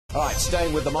All right,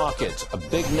 staying with the market, a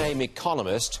big-name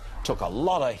economist took a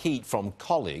lot of heat from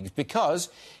colleagues because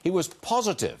he was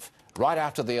positive right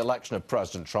after the election of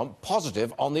President Trump,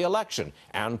 positive on the election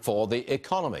and for the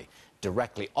economy.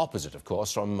 Directly opposite, of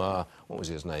course, from, what was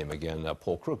his name again?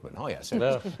 Paul Krugman. Oh, yes.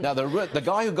 No. Now, the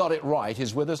guy who got it right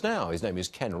is with us now. His name is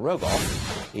Ken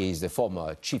Rogoff. He's the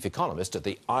former chief economist at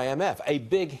the IMF, a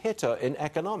big hitter in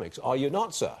economics. Are you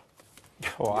not, sir?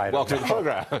 Well, Welcome to the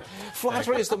programme.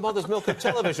 Flattery is the mother's milk of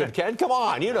television, Ken. Come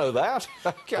on, you know that.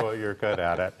 Well, you're good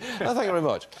at it. Thank you very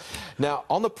much. Now,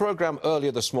 on the programme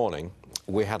earlier this morning,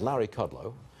 we had Larry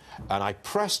Kudlow, and I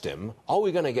pressed him, are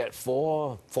we going to get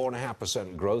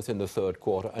 4.5% growth in the third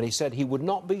quarter? And he said he would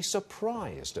not be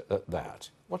surprised at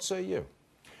that. What say you?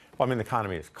 Well, I mean, the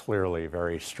economy is clearly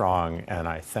very strong, and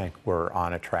I think we're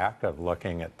on a track of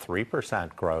looking at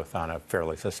 3% growth on a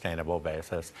fairly sustainable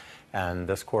basis. And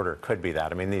this quarter could be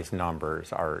that. I mean, these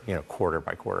numbers are,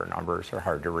 quarter-by-quarter numbers are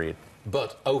hard to read.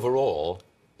 But overall,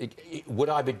 would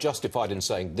I be justified in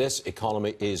saying this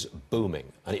economy is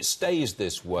booming and it stays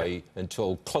this way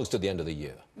until close to the end of the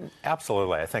year?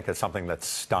 Absolutely. I think it's something that's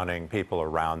stunning people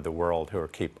around the world who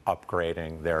keep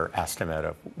upgrading their estimate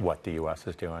of what the U.S.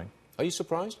 is doing. Are you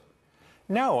surprised?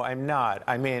 No, I'm not.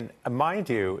 I mean, mind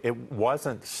you, it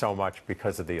wasn't so much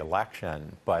because of the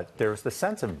election, but there's the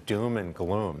sense of doom and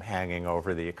gloom hanging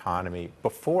over the economy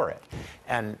before it.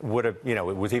 And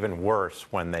it was even worse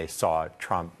when they saw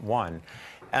Trump won.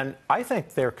 And I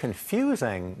think they're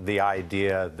confusing the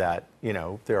idea that,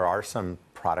 there are some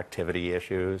productivity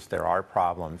issues, there are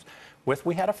problems.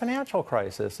 We had a financial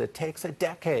crisis. It takes a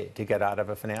decade to get out of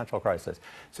a financial crisis.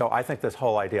 So I think this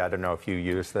whole idea, I don't know if you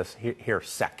use this here,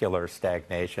 secular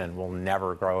stagnation, we'll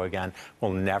never grow again,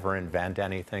 we'll never invent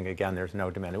anything again, there's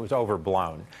no demand. It was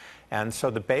overblown. And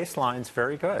so the baseline's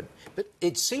very good. But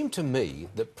it seemed to me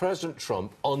that President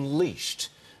Trump unleashed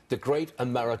the great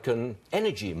American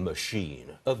energy machine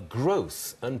of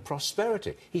growth and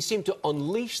prosperity. He seemed to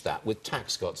unleash that with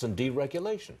tax cuts and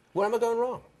deregulation. Where am I going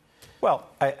wrong? Well,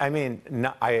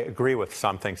 I agree with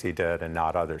some things he did and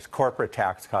not others. Corporate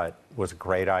tax cut was a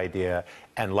great idea.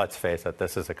 And let's face it,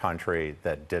 this is a country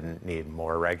that didn't need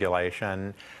more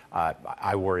regulation.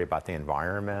 I worry about the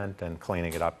environment and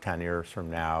cleaning it up 10 years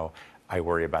from now. I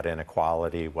worry about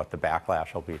inequality, what the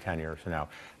backlash will be 10 years from now.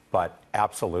 But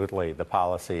absolutely, the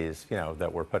policies,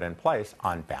 that were put in place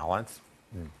on balance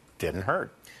didn't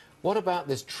hurt. What about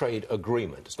this trade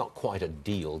agreement? It's not quite a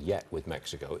deal yet with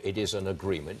Mexico. It is an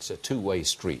agreement. It's a two-way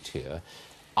street here.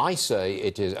 I say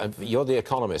it is, and you're the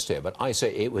economist here, but I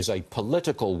say it was a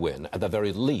political win, at the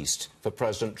very least, for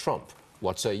President Trump.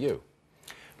 What say you?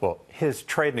 Well, his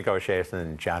trade negotiations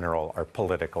in general are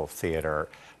political theater,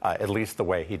 at least the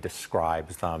way he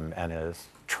describes them, and his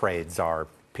trade czar,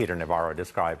 Peter Navarro,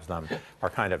 describes them, are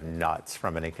kind of nuts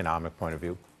from an economic point of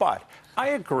view. But I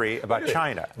agree about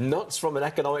China. Nuts from an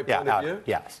economic point of view?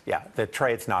 Yes, yeah. The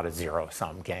trade's not a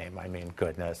zero-sum game. I mean,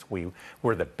 goodness,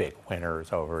 we're the big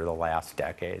winners over the last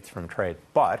decades from trade.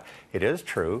 But it is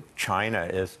true, China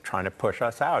is trying to push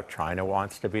us out. China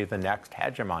wants to be the next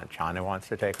hegemon. China wants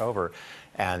to take over.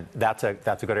 And that's a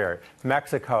good area.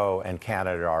 Mexico and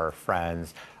Canada are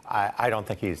friends. I don't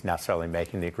think he's necessarily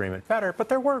making the agreement better, but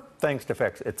there were things to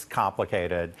fix. It's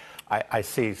complicated. I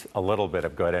see a little bit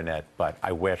of good in it, but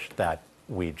I wish that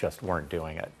we just weren't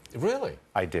doing it. Really?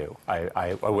 I do.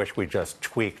 I wish we just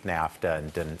tweaked NAFTA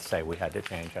and didn't say we had to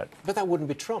change it. But that wouldn't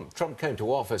be Trump. Trump came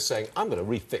to office saying, I'm going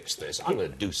to refix this. I'm going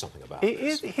to do something about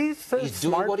this. He's smart,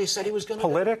 doing what he said he was going to do.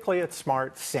 Politically, it's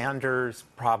smart. Sanders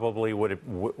probably would have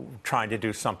trying to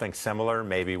do something similar,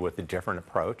 maybe with a different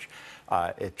approach.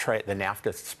 The NAFTA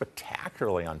is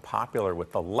spectacularly unpopular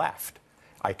with the left.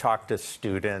 I talked to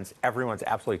students. Everyone's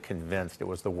absolutely convinced it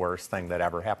was the worst thing that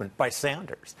ever happened by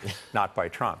Sanders, not by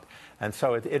Trump. And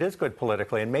so it is good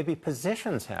politically and maybe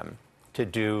positions him to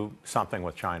do something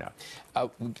with China. A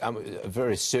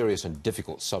very serious and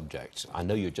difficult subject. I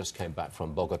know you just came back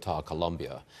from Bogota,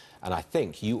 Colombia, and I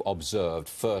think you observed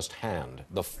firsthand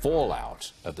the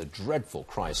fallout of the dreadful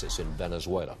crisis in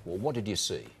Venezuela. Well, what did you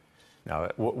see?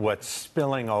 Now, what's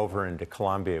spilling over into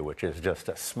Colombia, which is just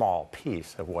a small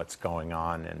piece of what's going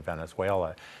on in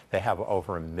Venezuela, they have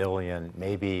over 1 million,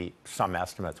 maybe some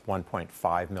estimates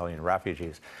 1.5 million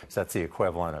refugees. So that's the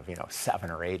equivalent of, 7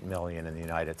 or 8 million in the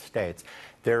United States.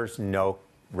 There's no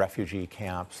refugee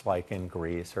camps like in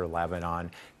Greece or Lebanon.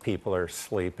 People are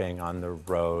sleeping on the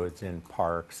roads, in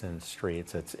parks and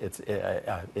streets.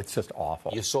 It's just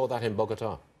awful. You saw that in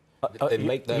Bogota? They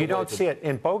make their you way don't to... see it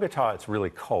in Bogota. It's really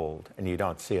cold, and you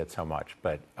don't see it so much.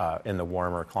 But in the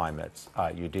warmer climates,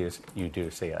 you do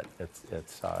see it.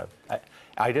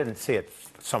 I didn't see it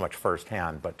so much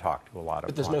firsthand, but talked to a lot of.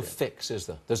 But there's no fix, is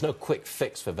there? There's no quick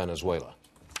fix for Venezuela.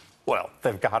 Well,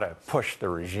 they've got to push the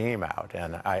regime out,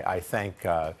 and I think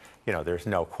there's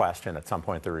no question at some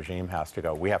point the regime has to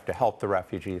go. We have to help the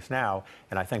refugees now,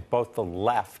 and I think both the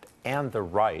left and the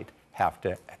right have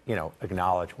to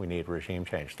acknowledge we need regime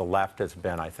change. The left has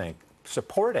been, I think,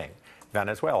 supporting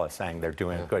Venezuela, saying they're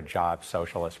doing a good job,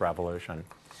 socialist revolution.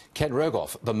 Ken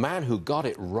Rogoff, the man who got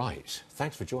it right.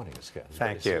 Thanks for joining us, Ken.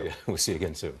 Thank you. We'll see you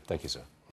again soon. Thank you, sir.